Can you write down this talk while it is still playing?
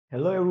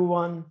Hello,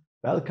 everyone.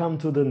 Welcome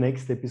to the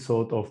next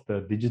episode of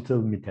the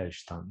Digital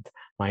Mittelstand.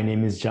 My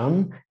name is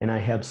Can, and I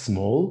help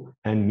small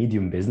and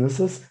medium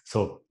businesses,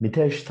 so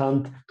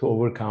Mittelstand, to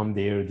overcome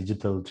their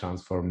digital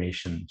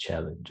transformation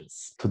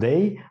challenges.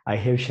 Today, I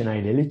have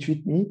Senaj Lelic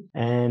with me,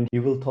 and we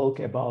will talk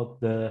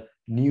about the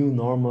new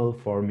normal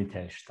for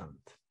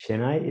Mittelstand.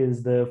 Senaj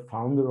is the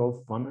founder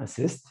of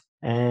oneAssist,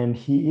 and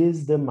he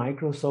is the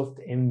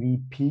Microsoft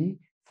MVP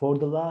for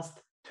the last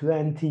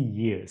 20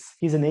 years.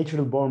 He's a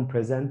natural born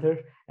presenter,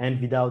 and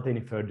without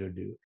any further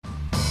ado.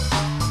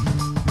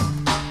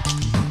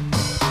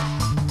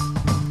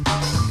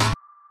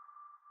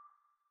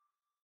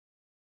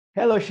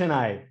 Hello,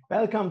 Senaj.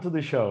 Welcome to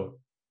the show.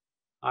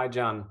 Hi,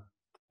 John.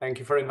 Thank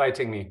you for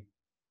inviting me.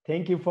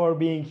 Thank you for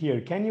being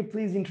here. Can you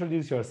please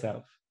introduce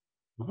yourself?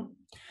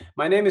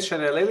 My name is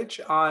Senaj Lelic.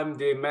 I'm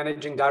the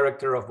managing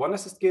director of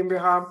oneAssist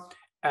GmbH,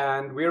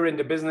 and we're in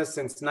the business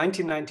since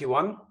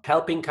 1991,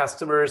 helping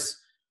customers,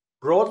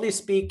 broadly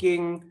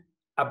speaking,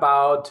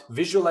 about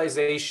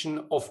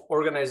visualization of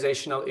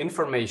organizational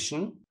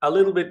information. A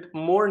little bit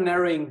more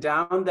narrowing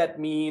down, that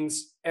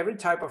means every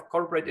type of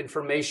corporate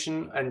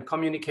information and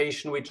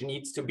communication which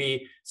needs to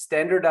be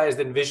standardized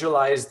and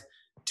visualized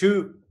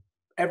to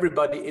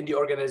everybody in the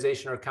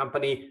organization or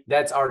company.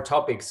 That's our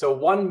topic. So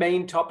one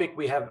main topic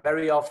we have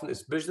very often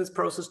is business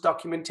process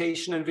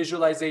documentation and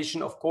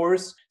visualization, of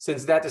course,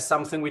 since that is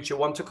something which you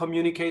want to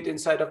communicate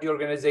inside of the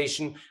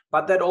organization.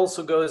 But that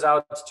also goes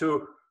out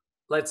to,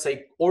 let's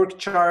say, org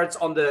charts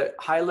on the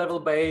high level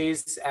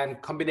base and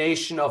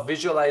combination of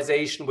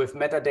visualization with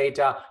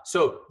metadata.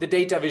 So the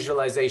data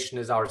visualization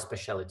is our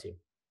specialty.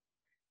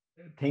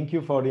 Thank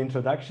you for the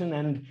introduction.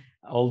 And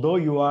although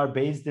you are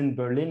based in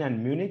Berlin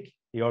and Munich,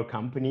 your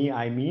company,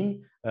 I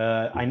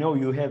know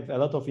you have a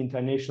lot of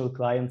international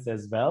clients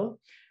as well,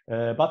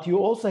 but you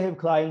also have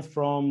clients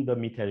from the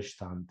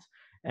Mittelstand.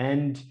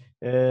 And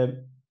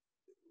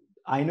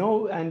I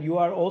know, and you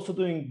are also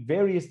doing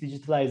various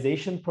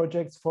digitalization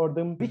projects for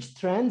them. Which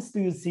trends do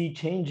you see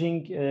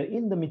changing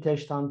in the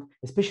Mittelstand,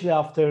 especially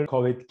after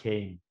COVID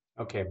came?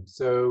 Okay,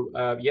 so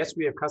yes,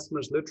 we have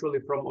customers literally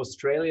from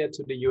Australia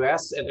to the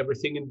US and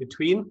everything in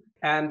between.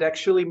 And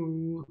actually,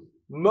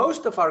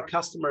 most of our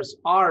customers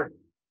are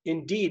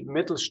indeed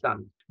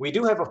Mittelstand. We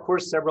do have, of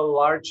course, several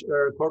large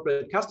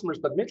corporate customers,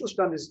 but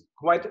Mittelstand is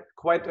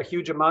quite a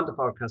huge amount of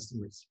our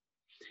customers.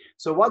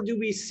 So what do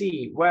we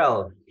see?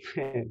 Well,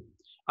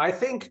 I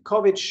think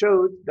COVID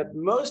showed that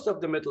most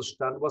of the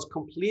Mittelstand was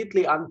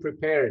completely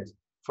unprepared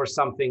for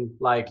something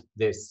like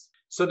this.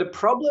 So the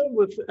problem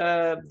with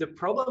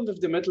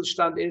the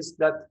Mittelstand is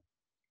that,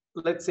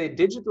 let's say,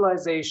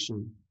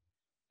 digitalization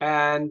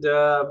and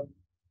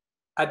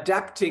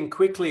adapting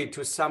quickly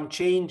to some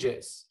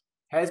changes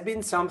has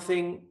been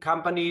something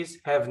companies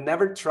have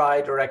never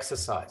tried or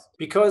exercised,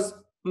 because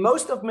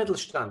most of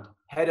Mittelstand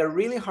had a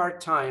really hard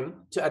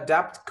time to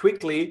adapt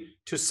quickly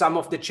to some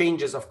of the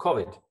changes of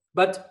COVID.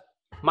 But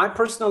my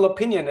personal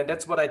opinion, and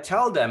that's what I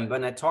tell them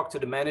when I talk to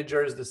the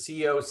managers, the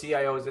CEOs,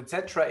 CIOs,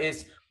 etc.,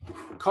 is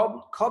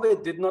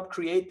COVID did not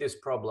create this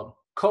problem.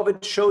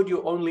 COVID showed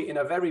you only in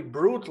a very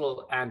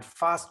brutal and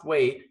fast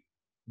way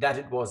that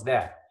it was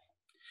there.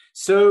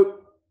 So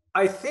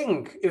I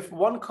think if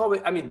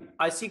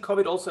I see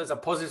COVID also as a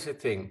positive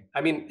thing.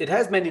 It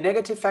has many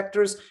negative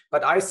factors,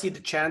 but I see the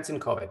chance in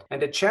COVID.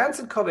 And the chance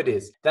in COVID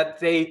is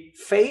that they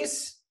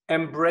face,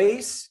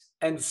 embrace,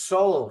 and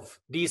solve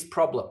these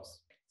problems.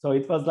 So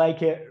it was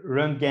like a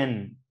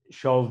Röntgen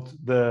showed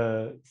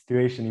the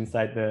situation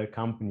inside the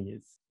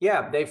companies.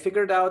 Yeah, they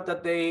figured out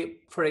that they,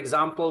 for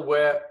example,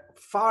 were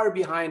far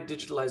behind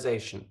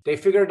digitalization. They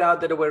figured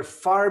out that they were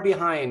far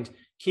behind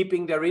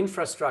keeping their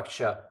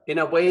infrastructure in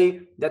a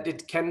way that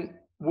it can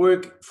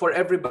work for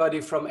everybody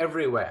from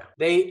everywhere.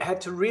 They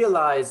had to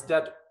realize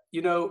that,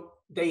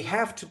 they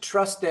have to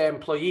trust their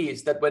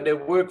employees, that when they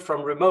work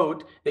from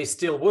remote, they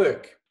still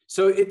work.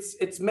 So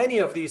it's many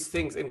of these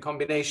things in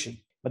combination.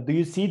 But do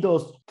you see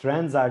those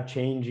trends are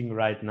changing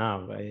right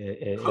now,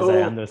 as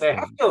I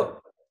understand?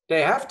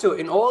 They have to.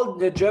 In all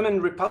the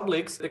German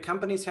republics, the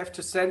companies have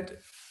to send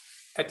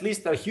at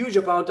least a huge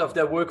amount of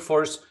their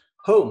workforce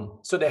home.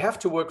 So they have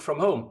to work from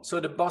home. So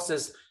the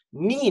bosses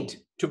need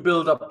to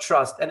build up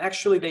trust. And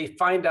actually, they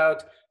find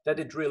out that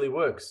it really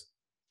works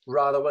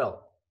rather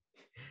well.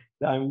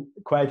 I'm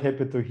quite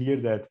happy to hear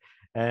that.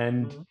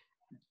 And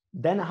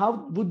then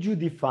how would you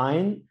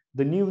define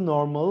the new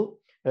normal,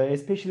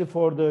 especially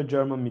for the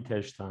German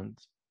Mittelstand?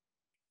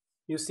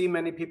 You see,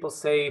 many people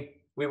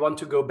say we want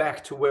to go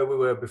back to where we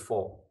were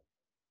before.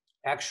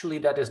 Actually,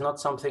 that is not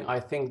something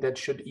I think that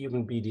should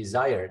even be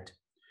desired,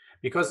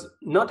 because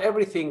not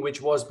everything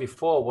which was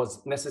before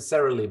was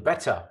necessarily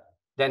better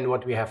than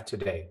what we have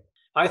today.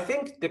 I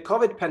think the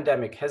COVID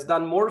pandemic has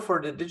done more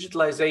for the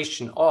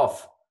digitalization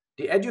of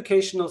the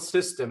educational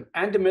system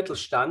and the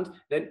Mittelstand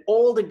than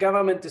all the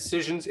government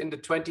decisions in the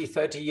 20,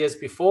 30 years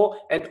before,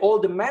 and all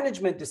the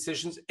management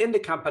decisions in the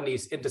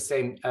companies in the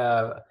same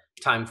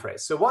time frame.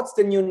 So what's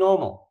the new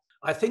normal?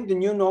 I think the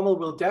new normal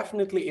will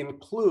definitely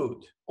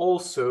include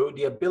also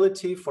the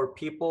ability for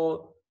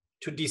people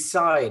to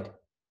decide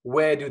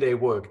where do they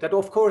work? That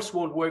of course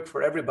won't work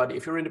for everybody.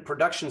 If you're in the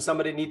production,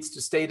 somebody needs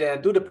to stay there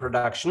and do the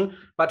production.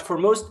 But for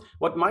most,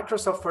 what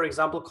Microsoft, for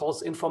example,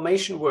 calls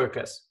information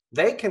workers,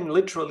 they can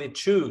literally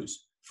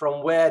choose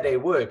from where they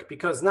work,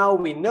 because now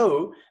we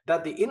know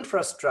that the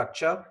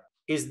infrastructure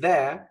is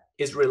there,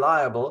 is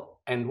reliable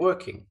and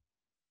working.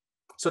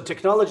 So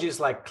technologies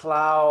like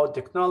cloud,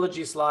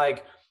 technologies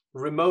like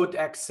remote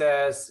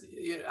access.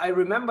 I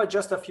remember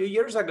just a few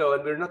years ago,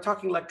 and we're not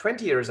talking like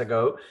 20 years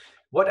ago,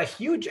 what a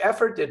huge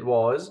effort it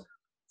was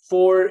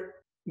for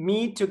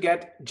me to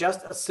get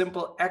just a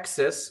simple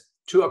access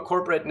to a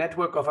corporate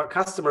network of a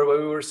customer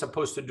where we were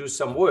supposed to do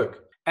some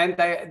work. And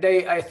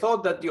I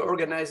thought that the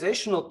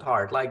organizational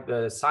part, like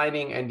the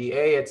signing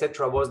NDA,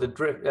 etc., was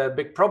the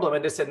big problem.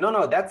 And they said,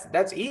 no,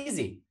 that's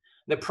easy.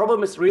 The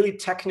problem is really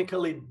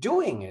technically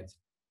doing it.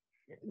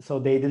 So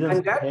they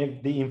didn't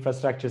have the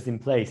infrastructures in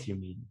place, you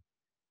mean?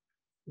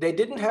 They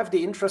didn't have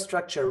the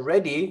infrastructure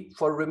ready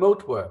for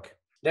remote work.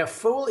 Their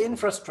full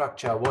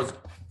infrastructure was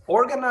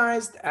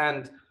organized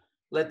and,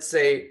 let's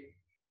say,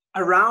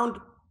 around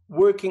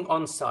working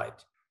on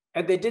site.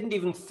 And they didn't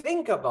even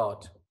think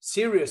about,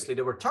 seriously,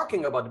 they were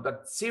talking about it,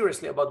 but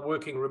seriously about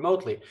working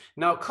remotely.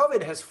 Now,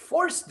 COVID has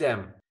forced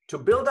them to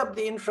build up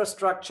the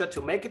infrastructure,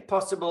 to make it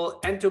possible,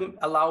 and to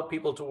allow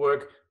people to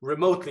work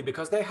remotely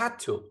because they had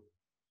to.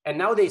 And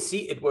now they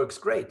see it works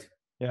great.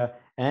 Yeah,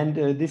 and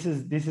this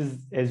is,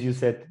 as you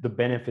said, the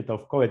benefit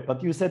of COVID.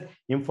 But you said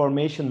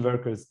information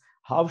workers.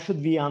 How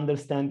should we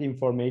understand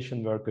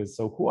information workers?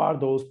 So who are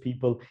those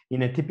people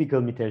in a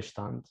typical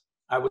Mittelstand?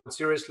 I would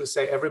seriously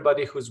say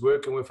everybody who's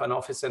working with an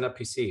office and a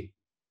PC.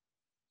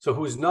 So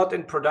who's not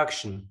in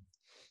production.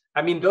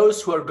 I mean,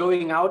 those who are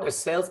going out as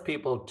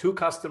salespeople to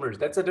customers,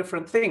 that's a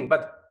different thing.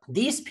 But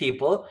these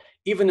people,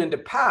 even in the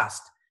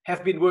past,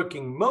 have been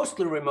working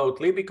mostly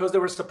remotely because they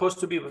were supposed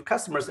to be with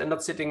customers and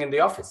not sitting in the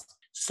office.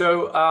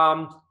 So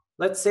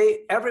let's say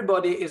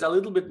everybody is a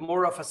little bit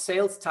more of a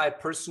sales type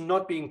person,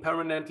 not being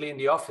permanently in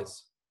the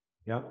office.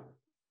 Yeah.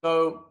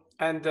 So,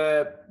 and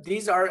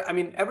these are, I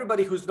mean,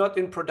 everybody who's not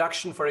in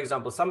production, for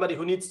example, somebody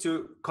who needs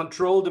to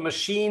control the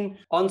machine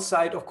on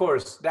site, of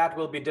course, that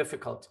will be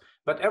difficult.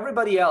 But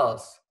everybody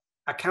else,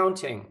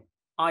 accounting,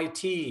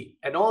 IT,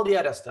 and all the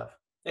other stuff,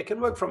 they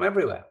can work from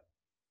everywhere.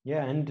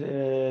 Yeah, and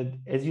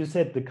as you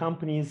said, the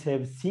companies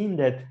have seen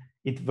that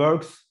it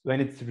works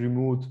when it's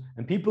remote,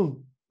 and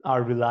people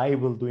are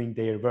reliable doing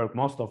their work,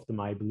 most of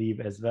them, I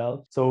believe, as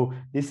well. So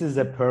this is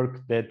a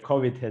perk that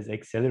COVID has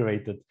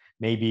accelerated,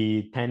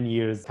 maybe 10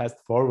 years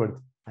fast forward.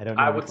 I don't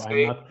know. I would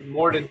say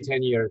more than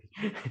 10 years.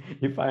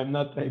 If I'm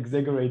not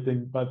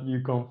exaggerating, but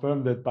you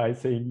confirmed that by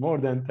saying more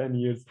than 10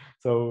 years.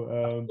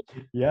 So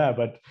yeah,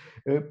 but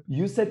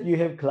you said you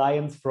have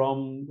clients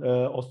from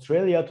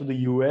Australia to the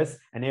US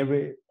and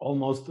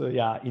almost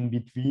in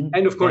between.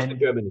 And of course, in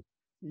Germany.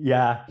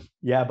 Yeah,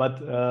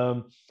 but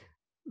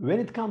when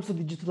it comes to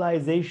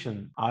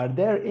digitalization, are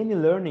there any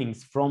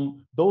learnings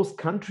from those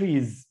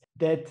countries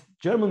that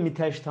German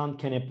Mittelstand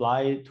can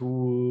apply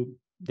to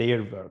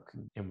their work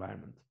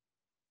environment?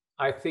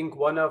 I think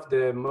one of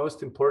the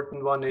most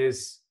important one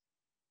is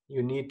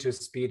you need to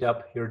speed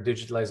up your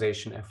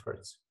digitalization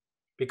efforts.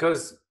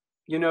 Because,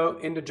 you know,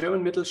 in the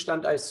German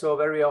Mittelstand, I saw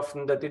very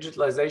often that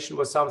digitalization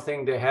was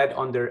something they had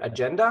on their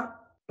agenda,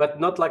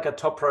 but not like a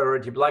top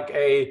priority, like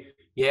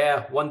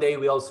one day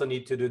we also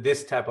need to do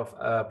this type of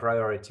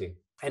priority.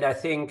 And I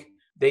think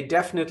they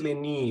definitely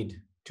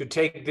need to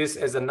take this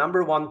as a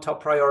number one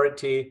top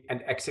priority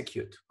and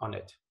execute on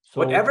it. So,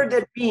 whatever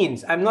that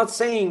means, I'm not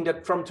saying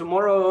that from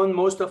tomorrow on,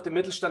 most of the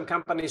Mittelstand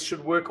companies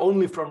should work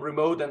only from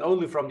remote and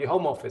only from the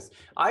home office.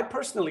 I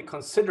personally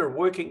consider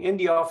working in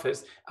the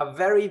office a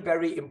very,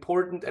 very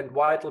important and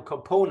vital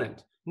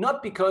component,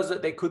 not because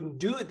they couldn't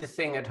do the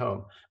thing at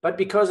home, but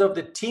because of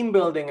the team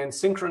building and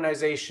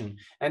synchronization.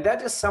 And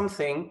that is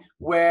something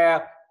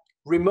where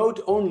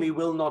remote only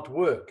will not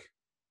work.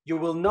 You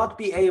will not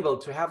be able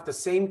to have the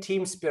same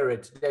team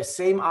spirit, the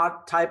same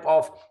type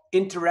of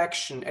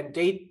interaction and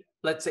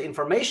let's say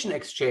information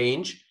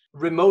exchange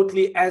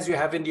remotely as you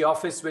have in the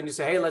office when you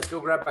say, hey, let's go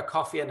grab a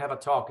coffee and have a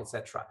talk,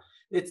 etc.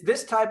 It's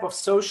this type of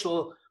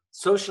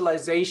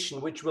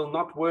socialization which will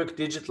not work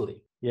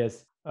digitally.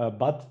 Yes,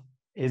 but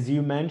as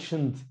you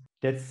mentioned,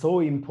 that's so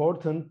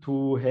important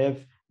to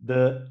have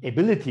the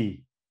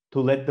ability to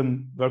let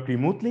them work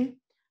remotely,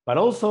 but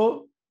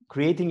also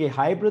creating a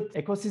hybrid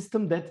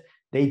ecosystem that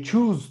they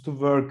choose to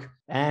work,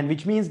 and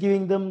which means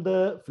giving them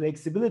the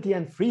flexibility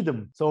and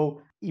freedom.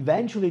 So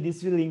eventually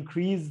this will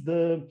increase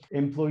the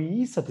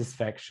employee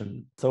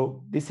satisfaction.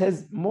 So this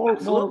has more.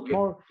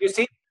 You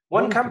see,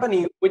 one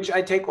company which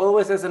I take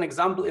always as an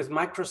example is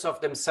Microsoft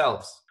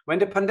themselves. When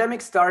the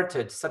pandemic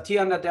started,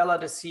 Satya Nadella,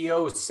 the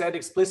CEO, said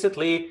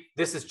explicitly,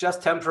 this is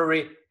just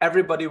temporary.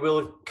 Everybody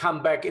will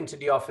come back into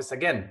the office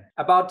again.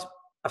 About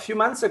a few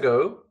months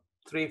ago,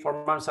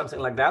 3-4 months, something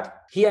like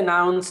that, he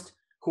announced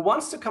who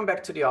wants to come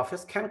back to the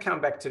office can come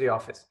back to the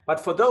office. But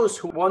for those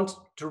who want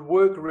to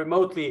work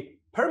remotely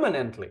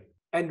permanently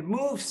and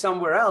move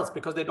somewhere else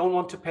because they don't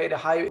want to pay the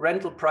high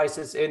rental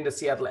prices in the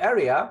Seattle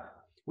area,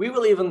 we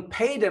will even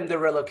pay them the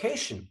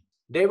relocation.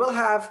 they will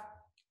have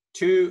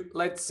to,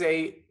 let's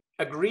say,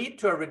 agree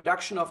to a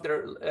reduction of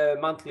their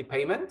monthly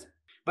payment.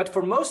 But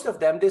for most of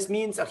them, this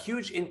means a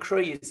huge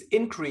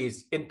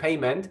increase in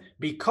payment,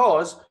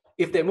 because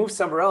if they move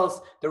somewhere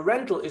else, the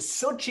rental is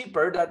so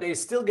cheaper that they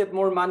still get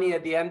more money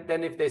at the end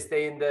than if they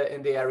stay in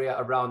the area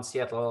around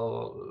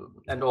Seattle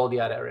and all the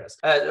other areas,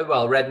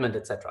 well, Redmond,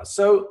 etc.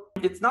 So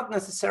it's not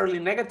necessarily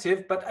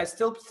negative, but I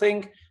still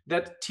think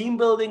that team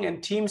building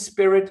and team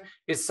spirit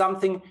is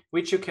something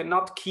which you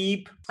cannot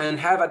keep and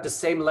have at the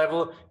same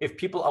level if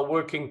people are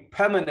working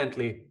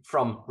permanently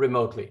from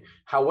remotely.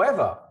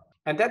 However,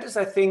 and that is,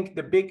 I think,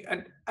 the big,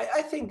 and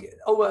I think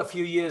over a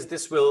few years,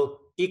 this will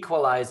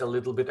equalize a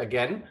little bit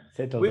again.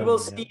 We will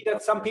see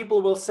that some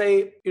people will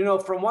say, you know,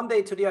 from one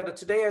day to the other,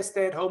 today I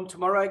stay at home,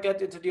 tomorrow I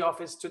get into the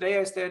office, today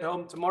I stay at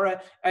home, tomorrow,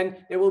 and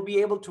they will be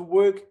able to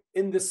work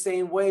in the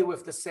same way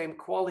with the same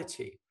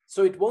quality.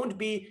 So it won't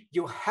be,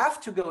 you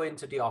have to go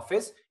into the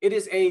office. It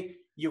is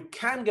you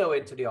can go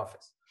into the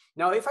office.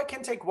 Now, if I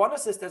can take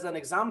oneAssist as an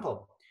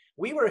example,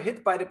 we were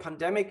hit by the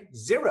pandemic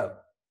zero,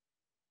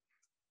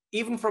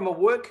 even from a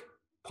work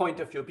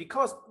point of view,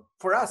 because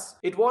for us,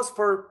 it was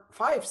for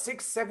 5,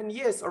 6, 7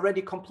 years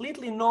already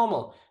completely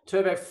normal to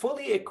have a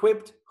fully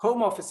equipped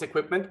home office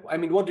equipment. I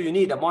mean, what do you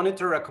need? A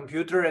monitor, a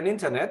computer, and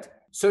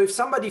internet. So if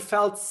somebody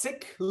felt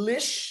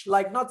sick-ish,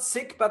 like not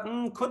sick, but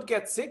could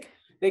get sick,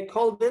 they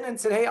called in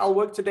and said, hey, I'll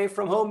work today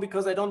from home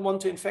because I don't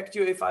want to infect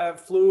you if I have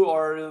flu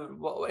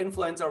or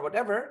influenza or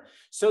whatever.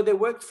 So they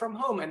worked from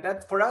home. And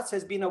that for us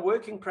has been a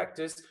working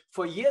practice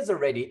for years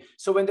already.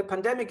 So when the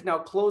pandemic now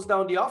closed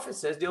down the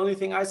offices, the only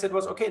thing I said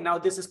was, okay, now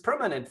this is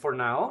permanent for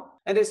now.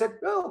 And they said,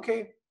 oh,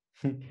 okay.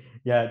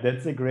 Yeah,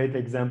 that's a great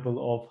example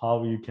of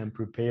how you can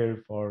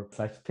prepare for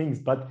such things.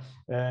 But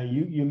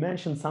you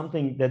mentioned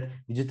something, that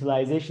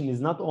digitalization is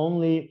not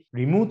only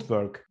remote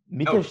work.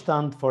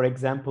 Mittelstand, for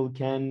example,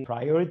 can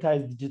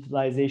prioritize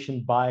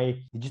digitalization by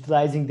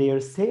digitalizing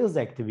their sales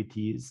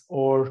activities,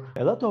 or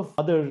a lot of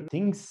other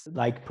things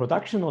like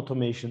production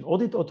automation,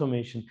 audit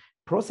automation,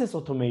 process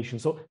automation.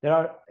 So there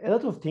are a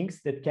lot of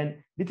things that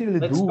can literally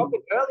Let's stop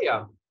it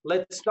earlier.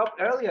 Let's stop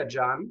earlier,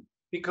 John.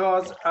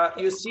 Because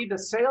you see, the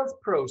sales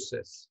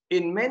process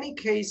in many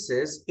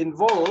cases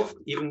involved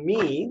even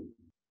me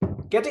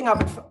getting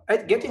up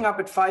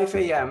at 5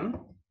 a.m.,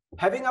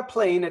 having a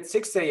plane at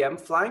 6 a.m.,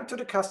 flying to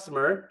the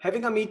customer,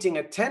 having a meeting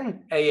at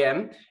 10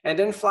 a.m., and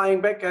then flying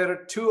back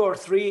at 2 or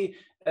 3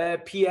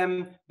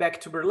 p.m.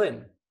 back to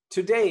Berlin.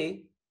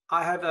 Today,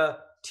 I have a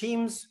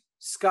Teams,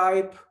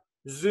 Skype,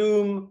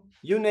 Zoom,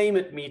 you name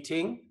it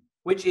meeting,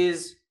 which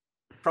is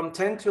from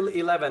 10 till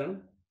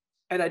 11,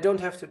 and I don't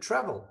have to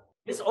travel.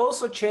 This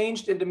also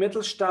changed in the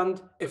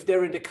Mittelstand. If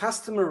they're in the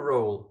customer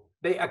role,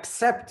 they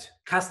accept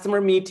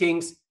customer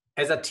meetings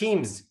as a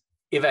Teams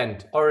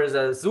event or as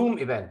a Zoom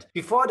event.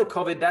 Before the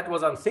COVID, that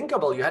was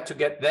unthinkable. You had to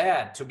get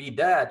there, to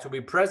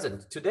be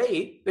present.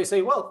 Today, they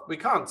say, well, we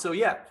can't. So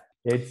yeah,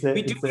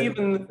 we do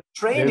even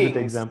trainings,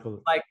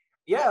 example.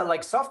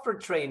 like software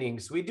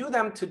trainings. We do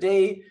them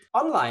today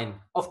online.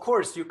 Of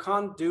course, you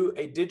can't do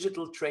a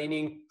digital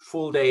training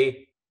full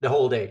day, the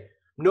whole day.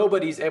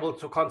 Nobody's able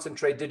to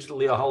concentrate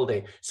digitally a whole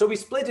day. So we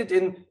split it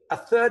in a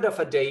third of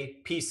a day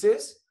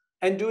pieces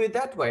and do it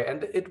that way.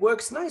 And it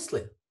works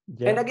nicely.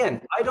 Yeah. And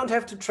again, I don't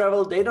have to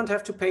travel. They don't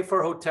have to pay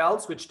for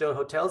hotels, which the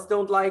hotels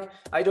don't like.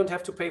 I don't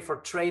have to pay for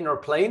train or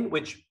plane,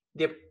 which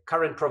the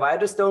current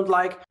providers don't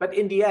like. But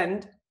in the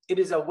end, it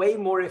is a way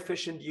more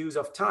efficient use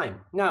of time.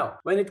 Now,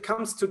 when it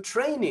comes to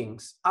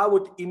trainings, I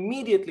would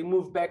immediately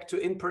move back to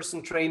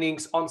in-person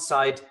trainings on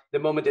site the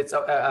moment it's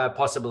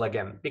possible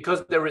again,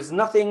 because there is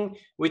nothing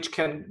which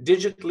can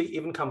digitally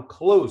even come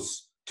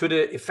close to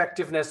the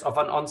effectiveness of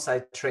an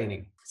on-site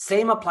training.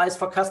 Same applies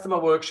for customer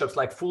workshops,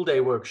 like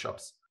full-day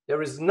workshops.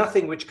 There is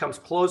nothing which comes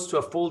close to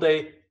a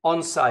full-day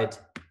on-site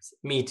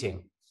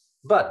meeting.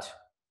 But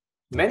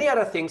many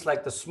other things,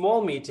 like the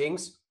small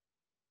meetings,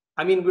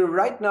 I mean, we're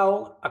right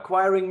now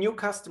acquiring new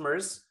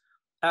customers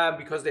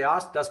because they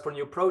asked us for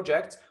new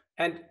projects,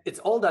 and it's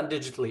all done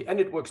digitally, and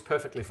it works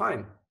perfectly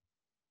fine.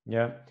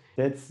 Yeah,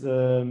 that's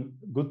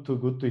good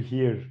to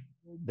hear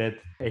that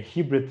a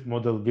hybrid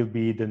model will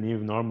be the new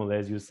normal,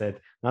 as you said,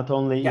 not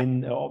only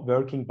in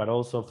working, but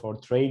also for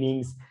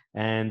trainings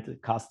and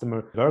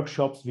customer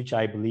workshops, which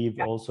I believe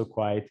also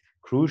quite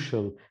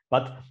crucial.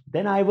 But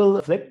then I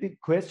will flip the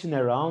question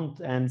around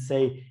and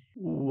say,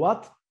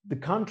 what the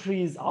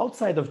countries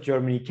outside of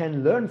Germany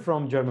can learn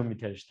from German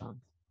Mittelstand?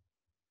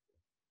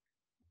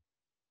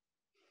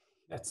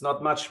 That's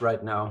not much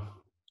right now.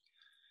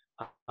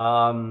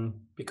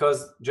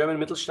 Because German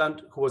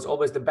Mittelstand, who was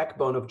always the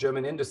backbone of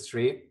German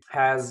industry,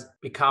 has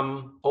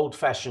become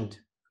old-fashioned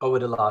over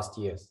the last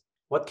years.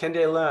 What can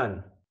they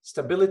learn?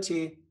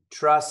 Stability,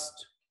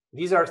 trust.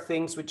 These are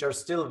things which are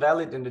still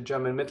valid in the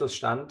German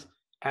Mittelstand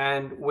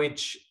and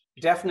which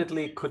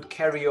definitely could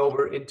carry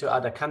over into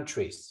other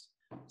countries.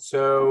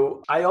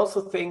 So I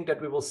also think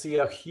that we will see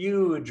a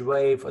huge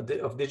wave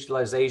of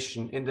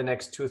digitalization in the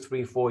next 2,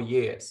 3, 4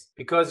 years,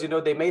 because, you know,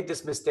 they made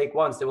this mistake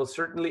once. They will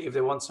certainly, if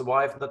they want to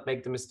survive, not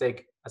make the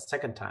mistake a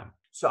second time.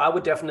 So I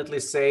would definitely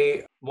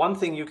say one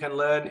thing you can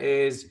learn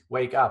is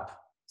wake up,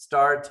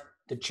 start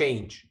the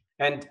change.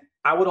 And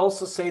I would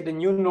also say the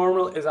new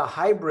normal is a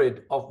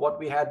hybrid of what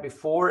we had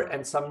before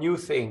and some new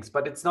things,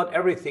 but it's not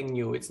everything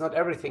new. It's not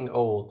everything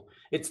old.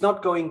 It's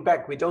not going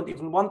back. We don't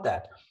even want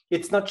that.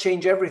 It's not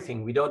change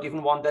everything. We don't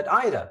even want that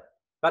either.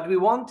 But we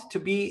want to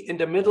be in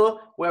the middle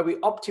where we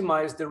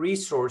optimize the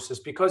resources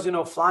because,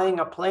 flying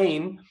a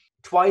plane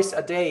twice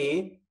a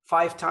day,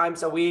 5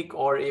 times a week,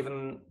 or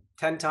even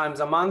 10 times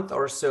a month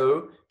or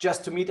so,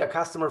 just to meet a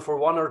customer for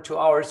 1 or 2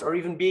 hours, or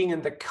even being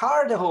in the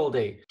car the whole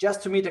day,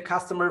 just to meet a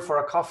customer for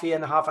a coffee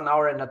and half an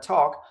hour and a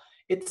talk,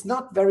 it's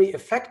not very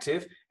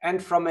effective.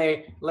 And from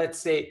a, let's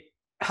say,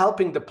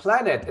 helping the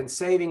planet and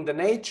saving the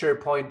nature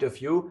point of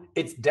view,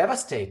 it's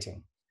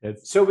devastating.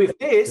 So with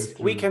this,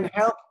 we can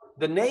help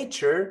the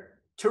nature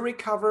to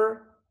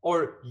recover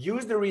or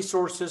use the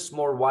resources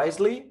more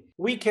wisely.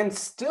 We can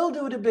still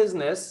do the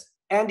business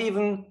and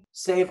even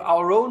save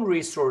our own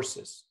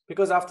resources.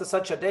 Because after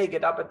such a day,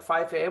 get up at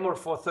 5 a.m. or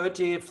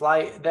 4:30,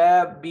 fly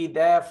there, be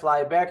there,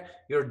 fly back,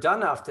 you're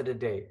done after the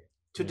day.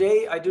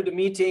 Today, I do the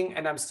meeting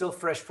and I'm still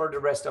fresh for the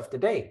rest of the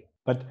day.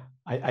 But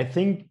I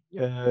think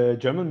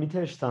German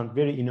Mittelstand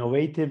very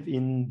innovative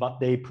in what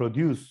they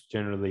produce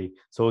generally.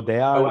 So they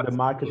are the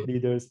market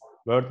leaders,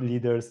 world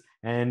leaders,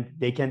 and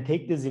they can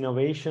take this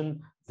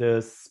innovation,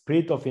 the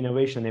spirit of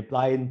innovation,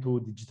 apply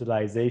into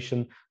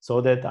digitalization,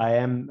 so that I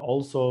am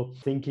also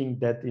thinking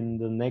that in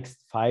the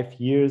next 5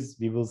 years,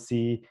 we will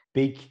see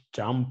big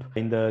jump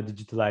in the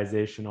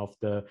digitalization of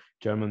the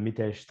German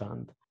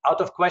Mittelstand.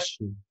 Out of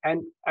question.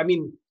 And I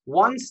mean,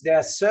 once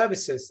their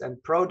services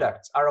and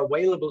products are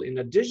available in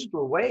a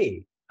digital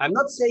way, I'm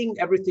not saying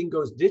everything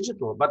goes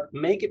digital, but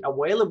make it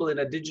available in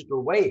a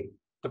digital way.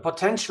 The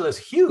potential is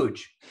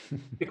huge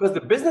because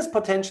the business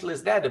potential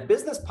is there. The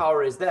business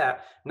power is there.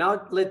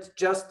 Now let's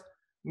just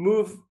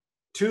move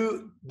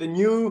to the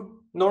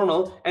new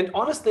normal. And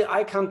honestly,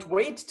 I can't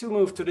wait to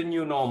move to the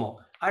new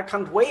normal. I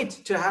can't wait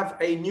to have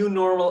a new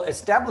normal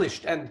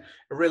established and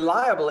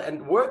reliable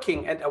and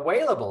working and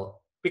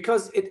available,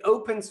 because it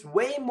opens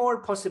way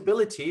more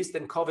possibilities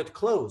than COVID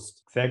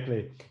closed.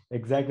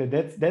 Exactly.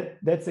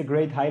 That's a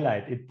great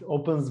highlight. It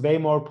opens way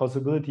more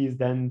possibilities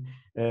than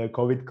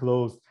COVID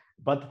closed.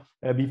 But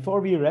before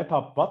we wrap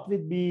up, what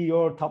would be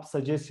your top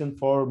suggestion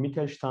for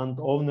Mittelstand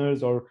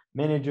owners or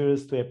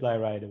managers to apply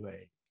right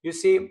away? You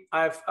see,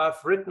 I've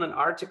written an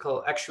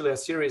article, actually a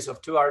series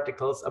of 2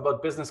 articles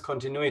about business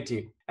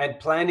continuity and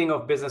planning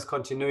of business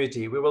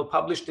continuity. We will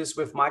publish this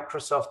with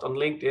Microsoft on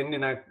LinkedIn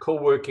in a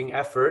co-working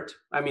effort.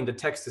 I mean, the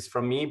text is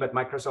from me, but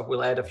Microsoft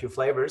will add a few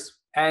flavors.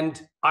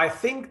 And I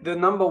think the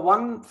number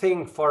one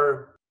thing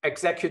for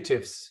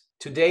executives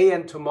today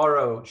and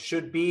tomorrow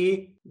should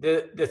be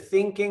the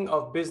thinking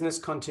of business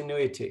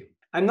continuity.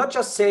 I'm not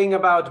just saying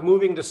about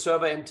moving the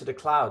server into the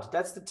cloud.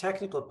 That's the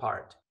technical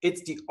part.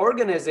 It's the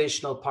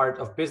organizational part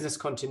of business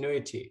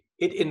continuity.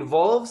 It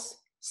involves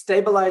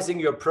stabilizing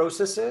your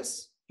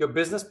processes, your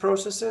business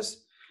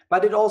processes,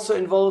 but it also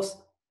involves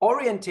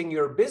orienting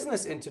your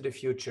business into the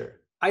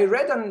future. I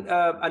read an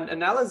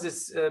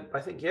analysis,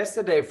 I think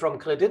yesterday, from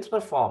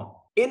Kreditreform.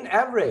 In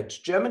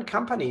average, German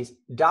companies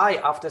die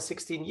after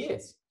 16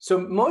 years. So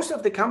most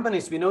of the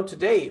companies we know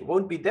today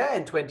won't be there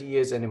in 20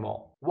 years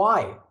anymore.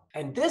 Why?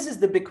 And this is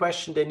the big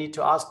question they need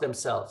to ask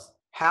themselves.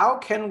 How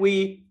can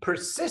we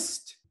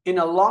persist in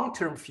a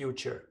long-term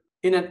future,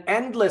 in an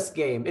endless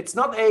game? It's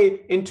not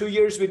in 2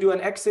 years we do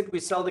an exit, we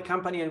sell the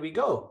company and we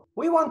go.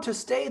 We want to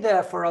stay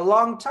there for a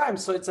long time.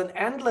 So it's an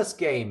endless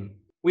game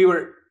we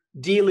were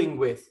dealing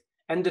with.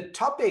 And the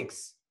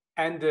topics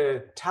and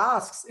the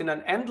tasks in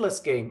an endless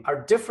game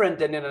are different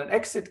than in an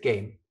exit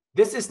game.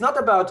 This is not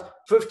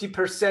about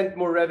 50%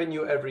 more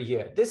revenue every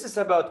year. This is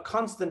about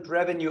constant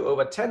revenue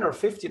over 10 or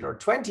 15 or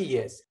 20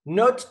 years.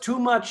 Not too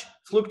much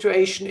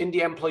fluctuation in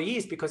the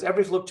employees, because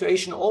every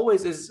fluctuation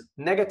always is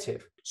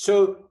negative.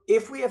 So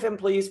if we have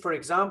employees, for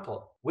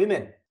example,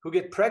 women who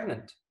get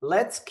pregnant,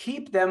 let's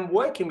keep them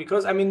working,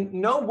 because I mean,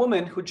 no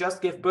woman who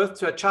just gave birth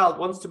to a child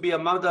wants to be a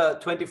mother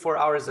 24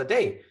 hours a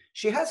day.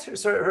 She has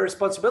her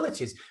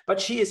responsibilities, but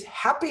she is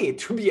happy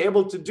to be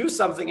able to do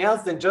something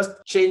else than just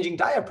changing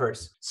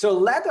diapers. So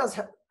let us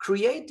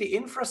create the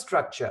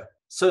infrastructure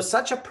so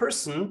such a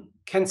person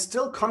can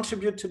still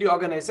contribute to the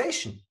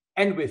organization.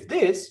 And with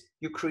this,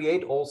 you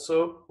create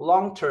also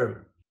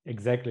long-term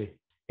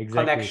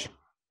connection.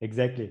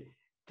 Exactly.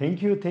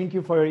 Thank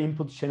you for your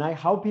input, Senaj.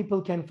 How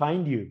people can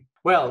find you?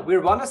 Well, we're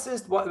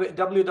oneAssist,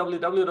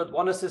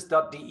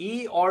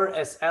 www.oneassist.de or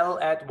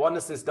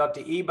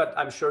sl@oneassist.de, but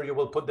I'm sure you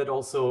will put that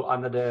also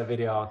under the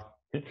video.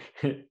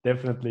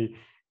 Definitely.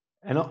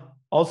 And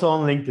also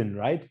on LinkedIn,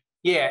 right?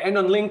 Yeah, and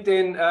on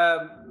LinkedIn,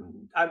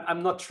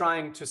 I'm not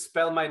trying to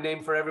spell my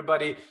name for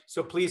everybody,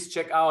 so please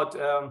check out.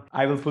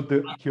 I will put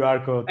the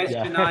QR code.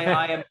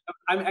 Senaj,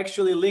 I'm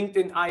actually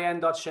LinkedIn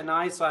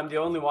in.Senaj, so I'm the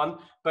only one,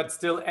 but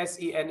still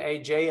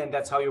Senaj, and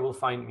that's how you will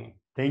find me.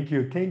 Thank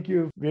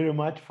you very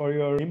much for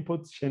your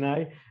input,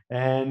 Senaj,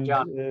 and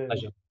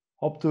pleasure.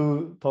 Hope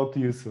to talk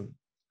to you soon.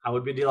 I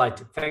would be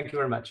delighted. Thank you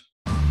very much.